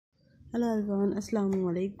Hello everyone, Assalamu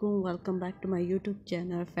alaikum. Welcome back to my YouTube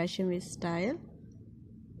channel Fashion with Style.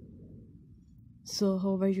 So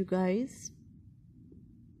how are you guys?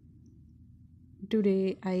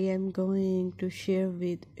 Today I am going to share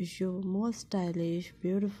with you most stylish,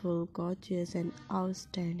 beautiful, gorgeous and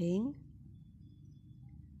outstanding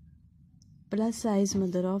plus size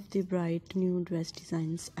mother of the bride new dress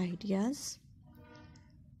designs ideas.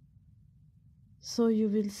 So you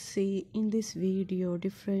will see in this video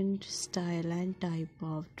different style and type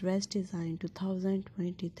of dress design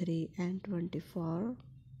 2023 and 24.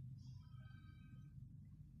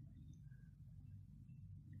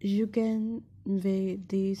 You can wear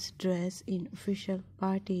this dress in official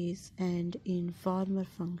parties and in formal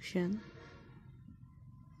function.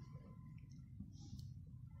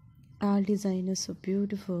 All design is so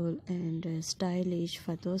beautiful and stylish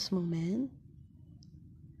for those women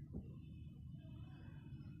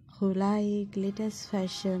who like latest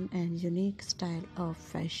fashion and unique style of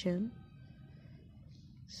fashion.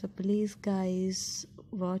 So please guys,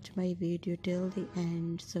 watch my video till the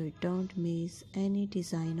end so you don't miss any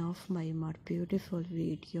design of my more beautiful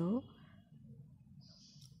video,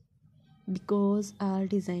 because all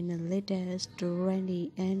design are latest,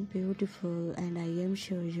 trendy and beautiful, and I am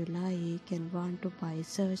sure you like and want to buy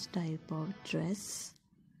such type of dress.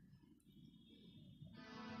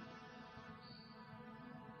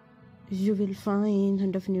 You will find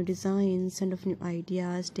hundred of new designs, hundred of new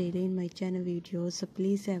ideas daily in my channel videos. So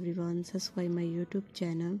please everyone subscribe my YouTube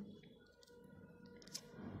channel.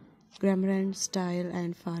 Grammar and style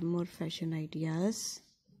and far more fashion ideas.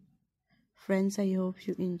 Friends, I hope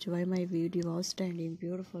you enjoy my video. Outstanding,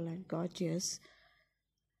 beautiful and gorgeous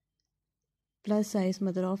plus size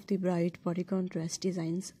mother of the bride bodycon dress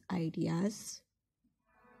designs ideas.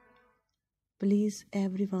 Please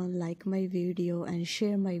everyone like my video and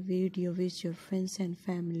share my video with your friends and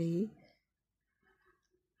family.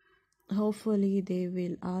 Hopefully they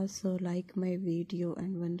will also like my video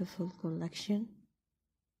and wonderful collection.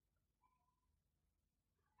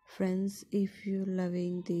 Friends, if you're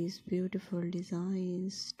loving these beautiful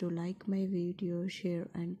designs, to like my video, share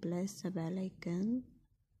and press the bell icon.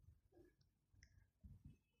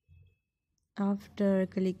 After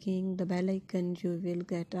clicking the bell icon, you will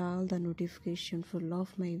get all the notification full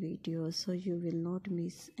of my videos, so you will not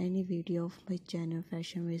miss any video of my channel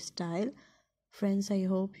Fashion with Style. Friends, I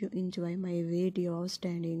hope you enjoy my video.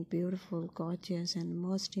 Outstanding, beautiful, gorgeous and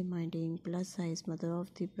most demanding plus size mother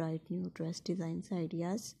of the bride new dress designs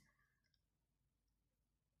ideas.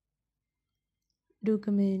 Do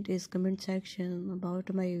comment in comment section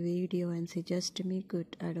about my video and suggest me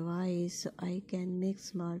good advice so I can make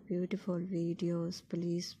more beautiful videos.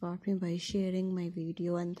 Please support me by sharing my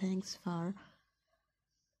video, and thanks for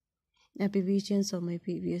happy visions of my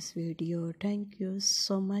previous video. Thank you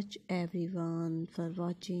so much everyone for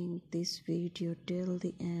watching this video till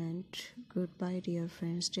the end. Goodbye dear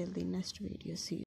friends, till the next video. See you.